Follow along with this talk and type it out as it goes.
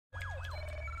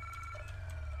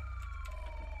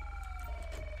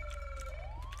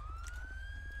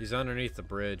He's underneath the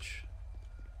bridge.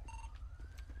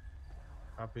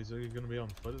 Copy. So you're gonna be on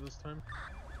foot at this time?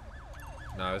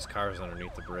 No, his car's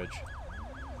underneath the bridge.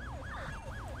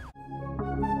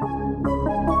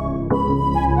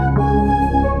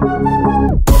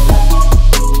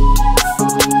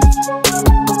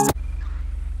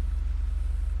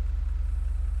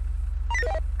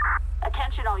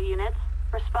 Attention all units.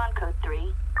 Respond code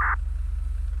 3.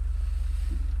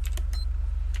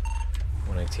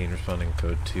 119 responding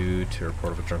code 2 to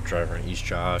report of a drunk driver in East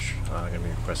Josh. Gonna be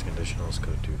requesting additionals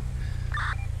code 2.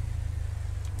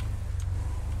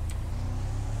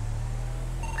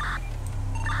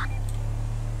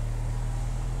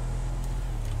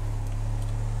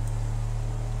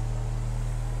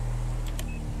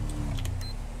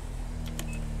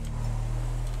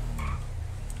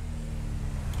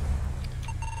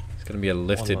 It's gonna be a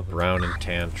lifted brown and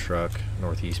tan truck,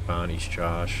 northeastbound East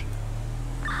Josh.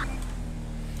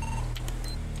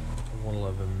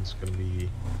 111 is gonna be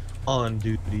on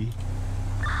duty.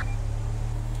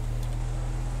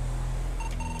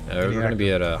 We're gonna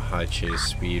be at a high chase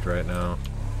speed right now.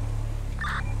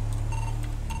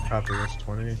 Copy. West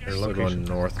 20. Still going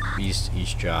northeast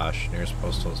East Josh. Nearest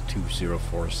postal is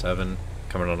 2047.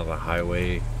 Coming onto the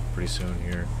highway pretty soon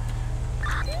here.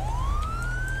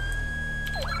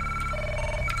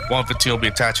 115 will be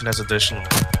attaching as additional.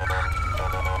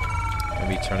 Gonna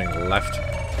be turning left,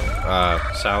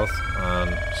 south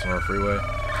on Sonora Freeway.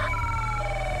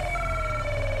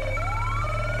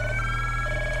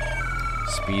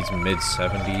 Speeds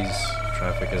mid-70s.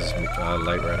 Traffic is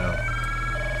light right now.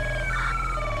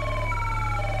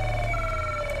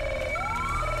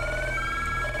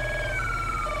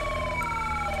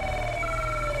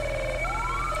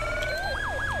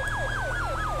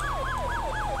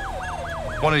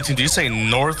 $118, do you say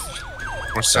north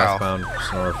or south? Southbound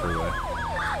Sonora Freeway.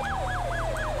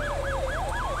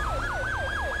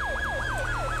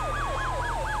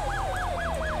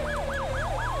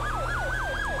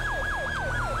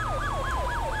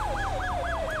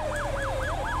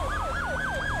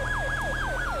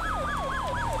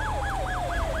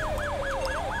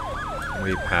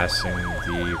 We'll be passing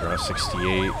the Route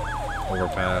 68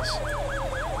 overpass.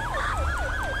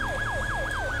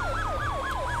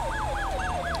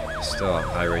 Still at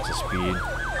high rates of speed.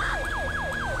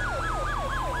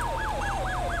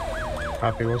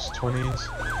 Copy. West 20s.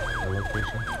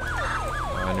 Location.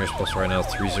 Nearest postal right now is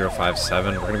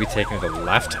 3057. We're going to be taking the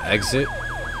left exit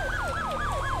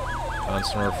on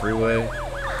Sonora Freeway.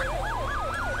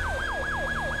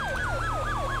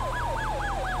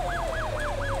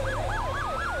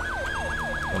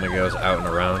 When it goes out and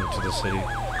around to the city.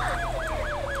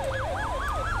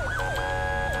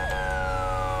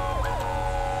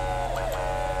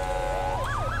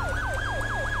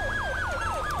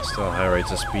 Still high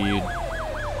rates of speed.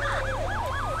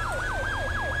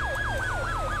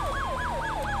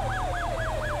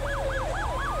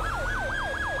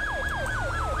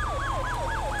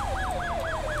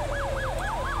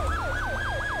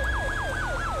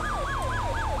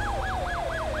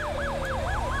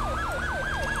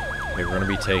 Okay, we're going to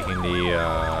be taking the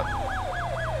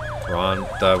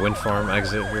wind farm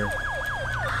exit here.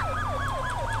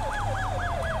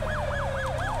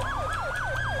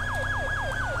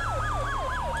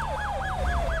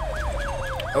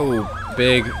 Oh,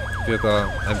 big vehicle,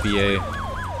 MBA.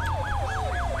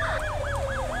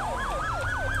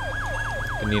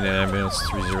 We need an ambulance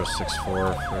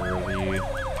 3064 for the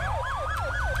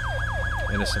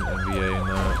innocent MBA in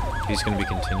that. He's going to be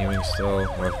continuing still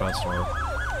northbound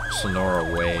Sonora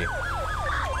Way,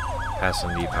 passing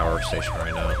the power station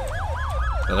right now.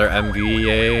 Another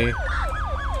MBA.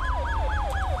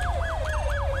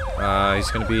 He's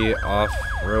going to be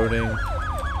off-roading.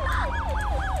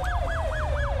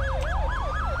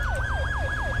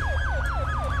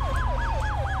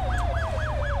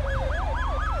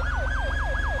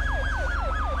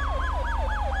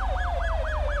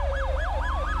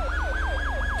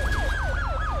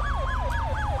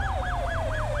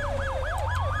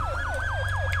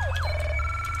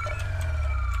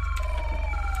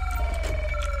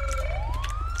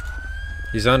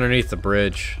 He's underneath the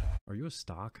bridge. Are you a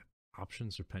stock,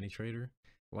 options, or penny trader?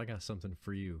 Well, I got something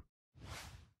for you.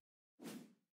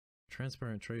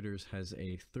 Transparent Traders has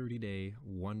a 30-day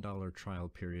 $1 trial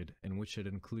period in which it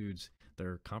includes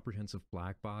their comprehensive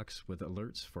black box with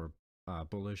alerts for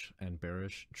bullish and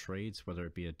bearish trades, whether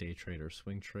it be a day trade or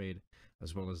swing trade,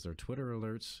 as well as their Twitter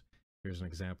alerts. Here's an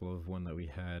example of one that we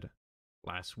had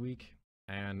last week.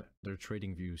 And their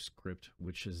TradingView script,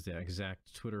 which is the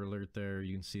exact Twitter alert there.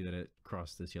 You can see that it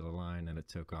crossed this yellow line and it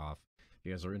took off. If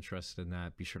you guys are interested in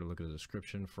that, be sure to look at the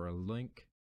description for a link.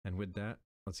 And with that,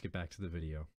 let's get back to the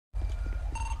video.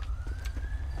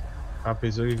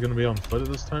 Copies, are you gonna be on foot at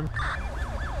this time?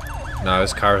 No,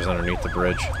 his car's underneath the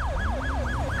bridge.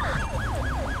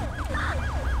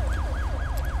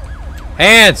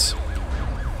 Hands!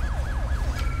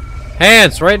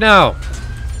 Hands, right now!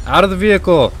 Out of the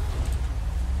vehicle!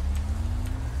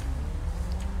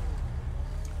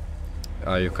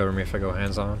 You cover me if I go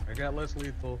hands on? I got less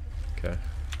lethal. Okay.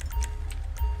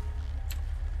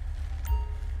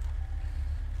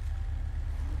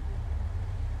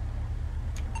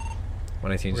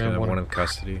 One 18's gonna have one in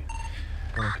custody.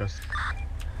 One in custody.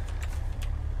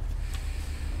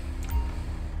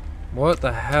 What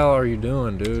the hell are you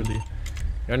doing, dude? Got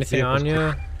anything on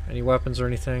you? Any weapons or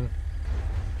anything?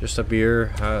 Just a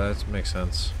beer? That makes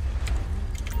sense.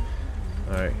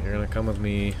 Alright, you're gonna come with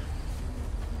me.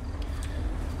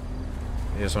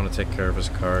 You just want to take care of his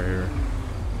car here.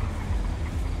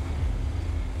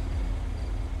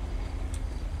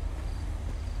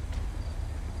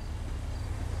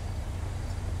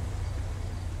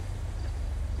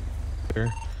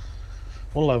 Here.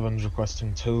 111's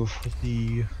requesting tow for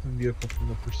the vehicle from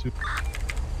the pursuit.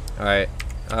 Alright.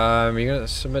 You're gonna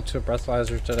submit to a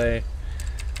breathalyzer today.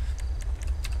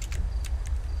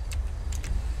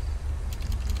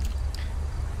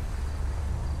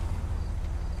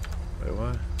 Wait,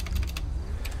 what?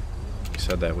 You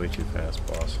said that way too fast,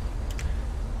 boss.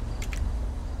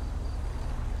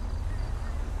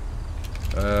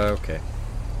 Okay.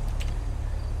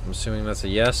 I'm assuming that's a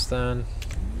yes then.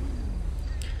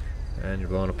 And you're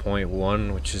blowing a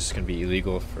 .1, which is going to be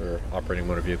illegal for operating a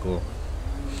motor vehicle.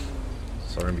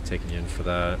 So we're going to be taking you in for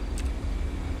that.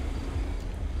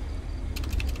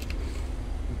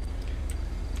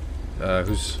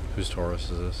 Whose Taurus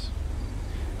is this?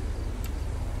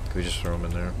 Can we just throw him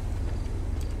in there?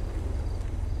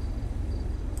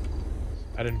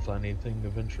 I didn't find anything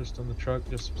of interest on the truck,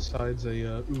 just besides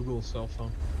a Google cell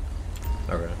phone.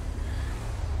 Okay.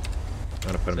 I'm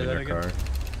going to put him in your car.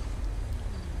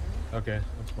 Okay,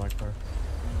 that's my car.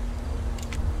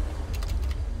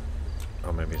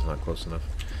 Oh, maybe he's not close enough.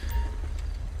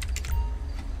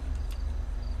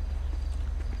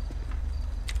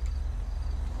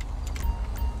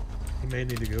 He may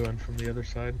need to go in from the other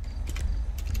side.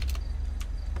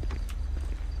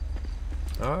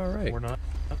 Alright. Or not.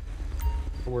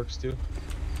 It works too.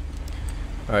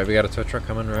 Alright, we got a tow truck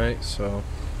coming, right? So,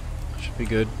 should be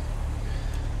good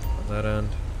on that end.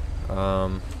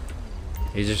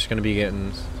 He's just gonna be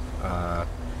getting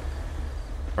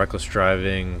reckless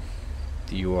driving,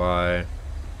 DUI,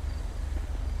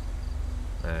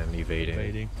 and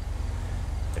evading.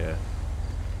 Yeah.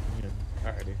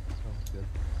 Alrighty, sounds good.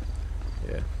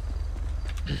 Yeah.